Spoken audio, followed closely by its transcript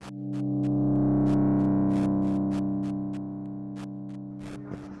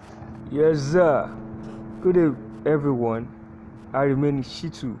Yes, sir. Good day, everyone. I remain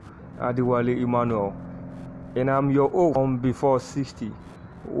Shitu Adiwale Emmanuel, and I'm your host on Before 60,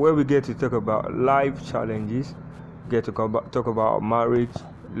 where we get to talk about life challenges, get to talk about marriage,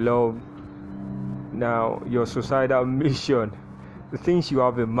 love, now your societal mission, the things you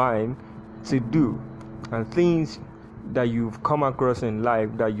have in mind to do, and things that you've come across in life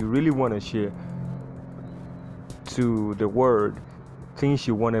that you really want to share to the world, things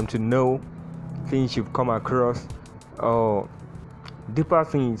you want them to know, things you've come across, or deeper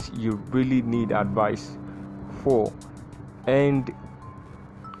things you really need advice for. And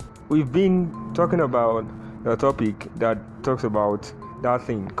we've been talking about a topic that talks about that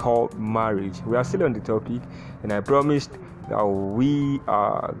thing called marriage. We are still on the topic, and I promised that we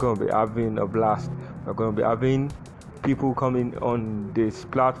are going to be having a blast. We're going to be having people coming on this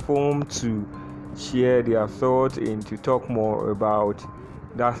platform to share their thoughts and to talk more about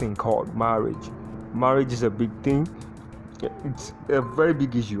that thing called marriage. Marriage is a big thing. It's a very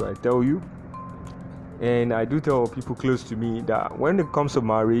big issue, I tell you. And I do tell people close to me that when it comes to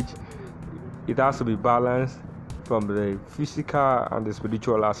marriage, it has to be balanced from the physical and the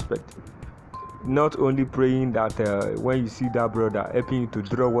spiritual aspect. Not only praying that when you see that brother helping you to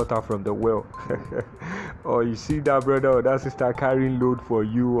draw water from the well, or you see that brother or that sister carrying load for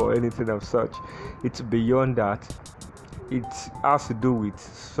you or anything of such. It's beyond that. It has to do with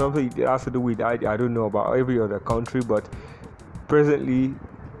something. It has to do with I don't know about every other country, but presently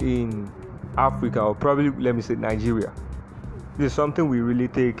in Africa, or probably let me say Nigeria, this is something we really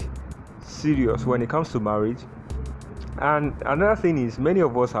take serious when it comes to marriage. And another thing is, many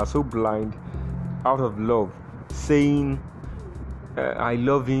of us are so blind out of love, saying I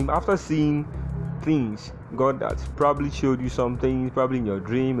love him after seeing things God that probably showed you something, probably in your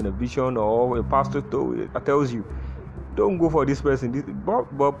dream, in a vision, or a pastor tells you, don't go for this person.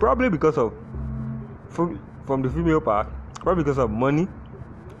 But probably because of from the female part, probably because of money,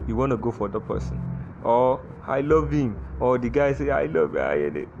 you want to go for the person. Or I love him, or the guy say I love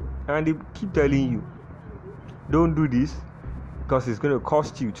him, and they keep telling you, don't do this because it's going to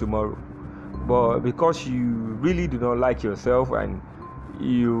cost you tomorrow. But because you really do not like yourself and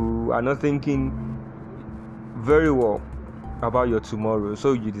you are not thinking very well about your tomorrow,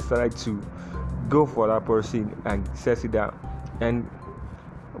 so you decide to go for that person and set it down.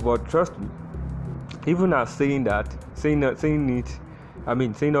 But trust me, even as saying all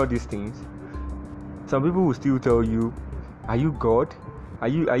these things, some people will still tell you, are you God? Are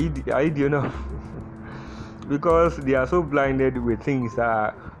you the enough? Because they are so blinded with things that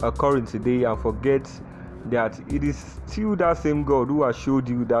are occurring today and forget that it is still that same God who has showed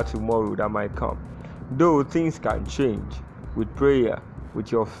you that tomorrow that might come. Though things can change with prayer,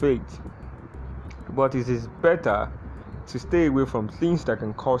 with your faith, but it is better to stay away from things that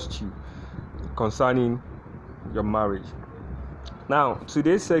can cost you concerning your marriage. Now,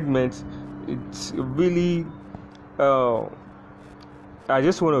 today's segment, it's really I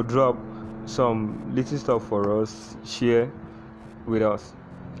just want to drop some little stuff for us, share with us.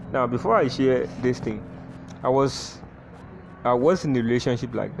 Now, before I share this thing, I was in a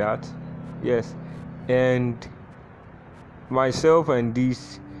relationship like that, yes, and myself and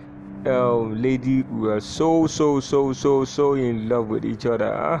this lady were so in love with each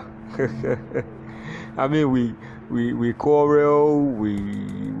other. I mean, we quarrel,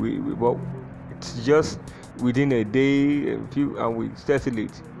 but it's just within a day, and we settle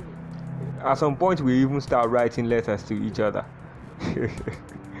it. At some point, we even start writing letters to each other.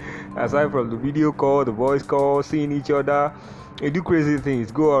 Aside from the video call, the voice call, seeing each other, we do crazy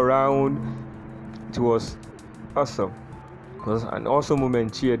things, go around. It was awesome. It was an awesome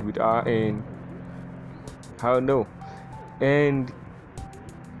moment shared with her, and I don't know. And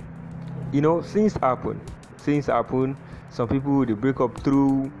things happen. Some people, they break up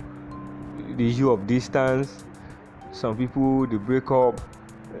through the issue of distance. Some people, they break up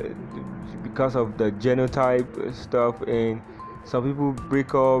because of the genotype stuff, and some people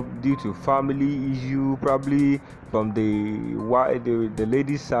break up due to family issue, probably from the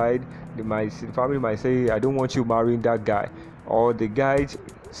lady's side. The family might say, I don't want you marrying that guy, or the guy's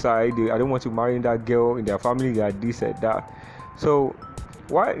side, I don't want you marrying that girl. In their family, they are this and that. So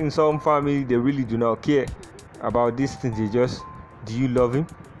why in some family they really do not care about these things? They just, do you love him?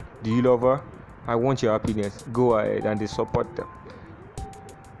 Do you love her? I want your happiness. Go ahead, and they support them.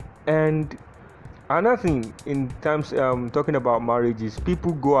 And another thing in terms talking about marriage is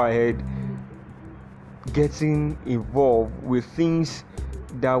people go ahead getting involved with things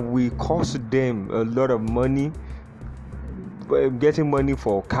that will cost them a lot of money, getting money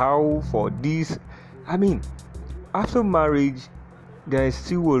for cow, for this. I mean, after marriage, there is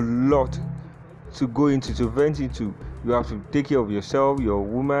still a lot to go into, to vent into. You have to take care of yourself, your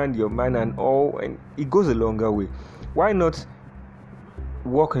woman, your man, and all, and it goes a longer way. Why not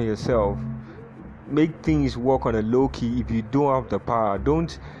work on yourself? Make things work on a low key. If you don't have the power,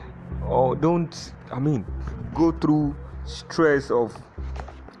 don't go through stress of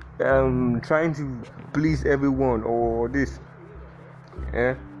trying to please everyone or this.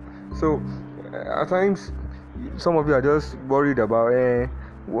 So at times some of you are just worried about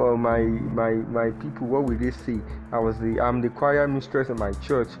well, my people, what will they say? I'm the choir mistress in my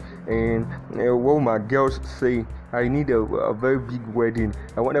church, and what will my girls say? I need a very big wedding.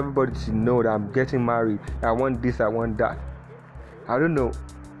 I want everybody to know that I'm getting married. I want this, I want that. I don't know.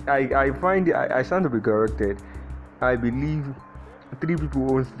 I find I stand to be corrected. I believe 3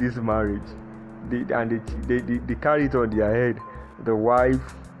 people owns this marriage. They carry it on their head. The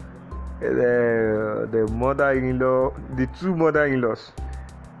wife, the mother-in-law, the 2 mother-in-laws.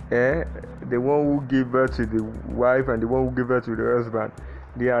 The one who gave birth to the wife and the one who gave birth to the husband.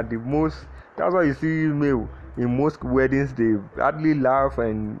 They are the most. That's why you see male in most weddings. They hardly laugh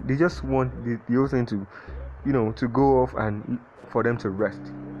and they just want the whole thing to, to go off and for them to rest.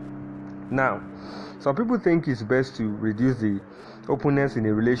 Now, some people think it's best to reduce the openness in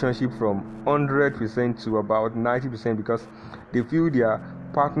a relationship from 100% to about 90% because they feel their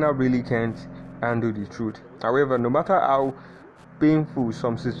partner really can't handle the truth. However, no matter how painful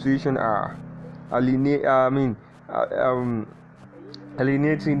some situations are, alienating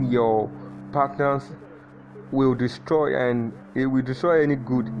your partners will destroy, and it will destroy any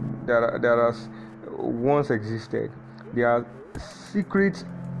good that has once existed. There are secrets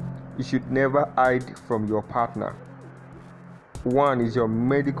you should never hide from your partner. One is your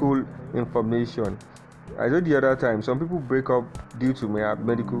medical information. I told the other time, some people break up due to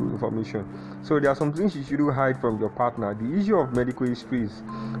medical information. So there are some things you shouldn't hide from your partner. The issue of medical history is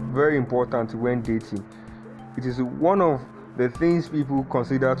very important when dating. It is one of the things people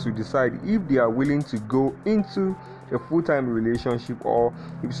consider to decide if they are willing to go into a full-time relationship or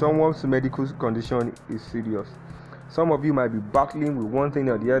if someone's medical condition is serious. Some of you might be battling with one thing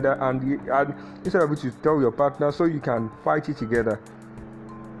or the other, and instead of you to tell your partner so you can fight it together,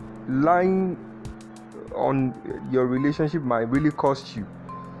 lying on your relationship might really cost you.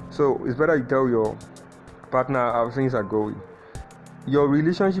 So it's better you tell your partner how things are going. Your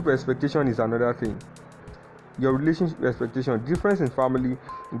relationship expectation is another thing. Your relationship expectation, difference in family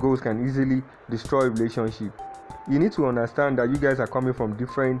goals can easily destroy relationship. You need to understand that you guys are coming from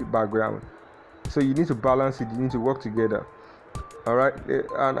different backgrounds. So you need to balance it. You need to work together. All right.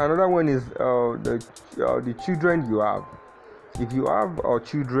 And another one is the children you have. If you have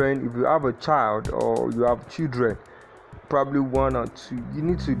if you have a child or you have children, probably 1 or 2, you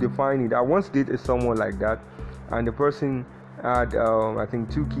need to define it. I once dated someone like that, and the person had I think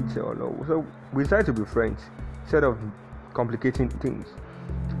 2 kids or no. So we decided to be friends instead of complicating things.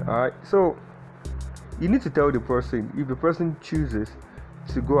 All right. So you need to tell the person, if the person chooses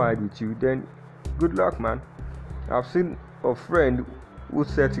to go ahead with you, then good luck, man. I've seen a friend who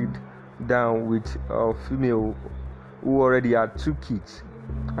settled down with a female who already had 2 kids,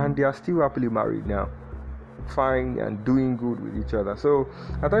 and they are still happily married now, fine and doing good with each other. So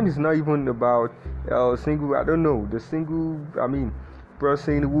at times it's not even about single. I don't know, the single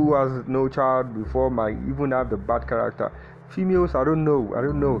person who has no child before might even have the bad character. Females, I don't know.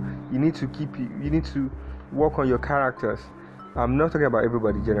 You need to work on your characters. I'm not talking about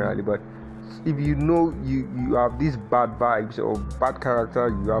everybody generally, but if you know you have these bad vibes or bad character,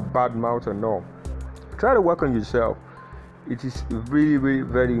 you have bad mouth and all, try to work on yourself. It is really, really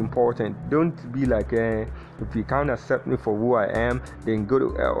very important. Don't be like, if you can't accept me for who I am, then go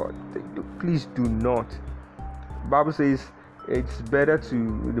to hell. Please do not. Bible says it's better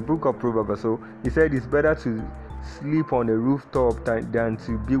to, the book of Proverbs, so he said it's better to sleep on a rooftop than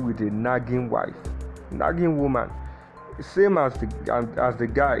to be with a nagging woman. Same as the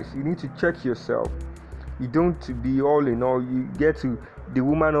guys, you need to check yourself. You don't be all in all. You get to, the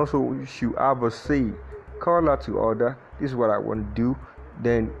woman also should have a say. Call her to order. This is what I want to do.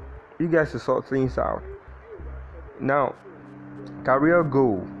 Then you guys to sort things out. Now, career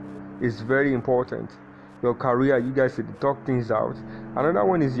goal is very important. Your career, you guys should talk things out. Another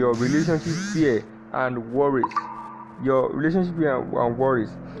one is your relationship fear and worries. Your relationship fear and worries.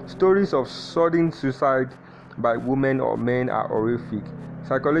 Stories of sudden suicide by women or men are horrific.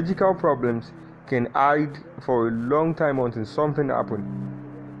 Psychological problems can hide for a long time until something happens.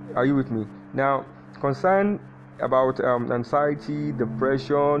 Are you with me? Now, concern about anxiety,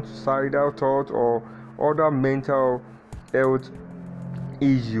 depression, suicidal thoughts, or other mental health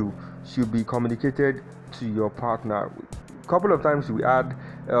issue should be communicated to your partner. couple of times we had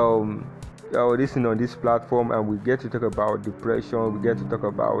this thing on this platform, and we get to talk about depression. We get to talk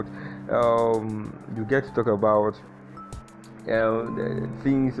about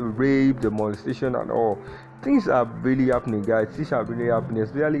things, rape, the molestation, and all. Things are really happening, guys. Things are really happening,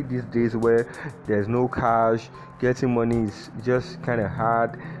 especially these days where there's no cash. Getting money is just kind of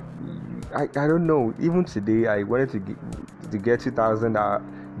hard. I don't know. Even today, I wanted to get 2,000.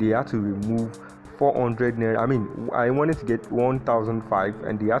 They had to remove 400 naira. I mean, I wanted to get 1,005,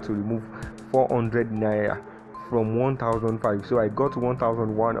 and they had to remove 400 naira from 1,005. So I got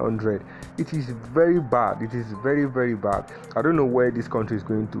 1,100. It is very bad. It is very, very bad. I don't know where this country is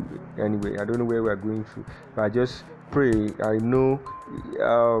going to. Anyway, I don't know where we are going to. But I just pray. I know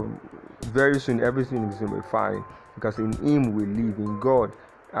very soon everything is going to be fine, because in Him we live. In God,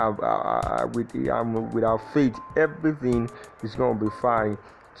 with our faith, everything is going to be fine.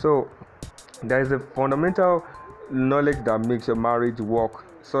 So there is a fundamental knowledge that makes a marriage work,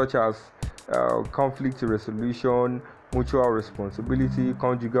 such as conflict resolution, mutual responsibility,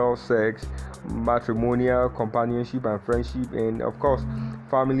 conjugal sex, matrimonial companionship and friendship, and of course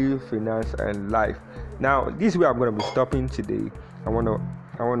family, finance, and life. Now, this is where I'm going to be stopping today. I want to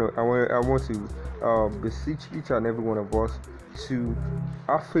beseech each and every one of us to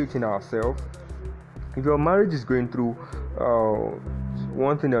have faith in ourselves. If your marriage is going through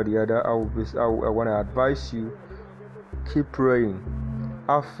one thing or the other, I want to advise you: keep praying,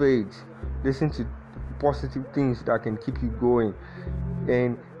 have faith, listen to positive things that can keep you going,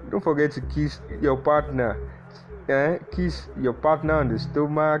 and don't forget to kiss your partner. Kiss your partner on the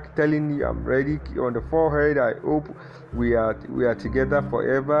stomach, telling you I'm ready, on the forehead. I hope we are together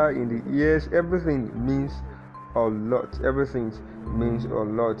forever. In the ears, everything means a lot. Everything means a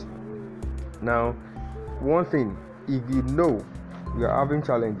lot. Now, one thing, if you know you are having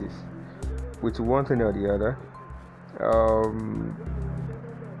challenges with one thing or the other,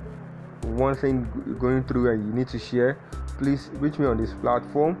 one thing going through and you need to share, please reach me on this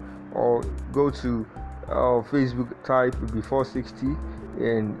platform, or go to Facebook, type before 60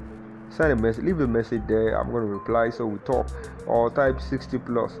 and send a message, leave a message there. I'm going to reply, so we talk. Or type 60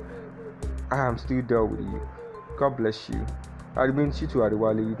 plus. I am still there with you. God bless you. I remain Shitu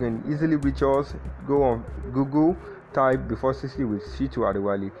Adewale. You can easily reach us. Go on Google, type before 60 with Shitu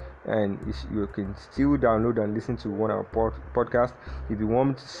Adewale, and you can still download and listen to one of our podcasts. If you want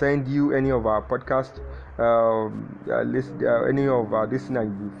me to send you any of our podcasts, any of our listeners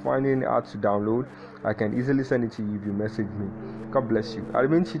you'll be finding hard to download, I can easily send it to you if you message me. God bless you. I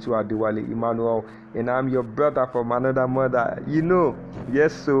remain Shitu Adewale Emmanuel, and I'm your brother from another mother.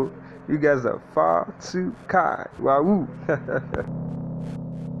 Yes, so you guys are far too kind. Wahoo!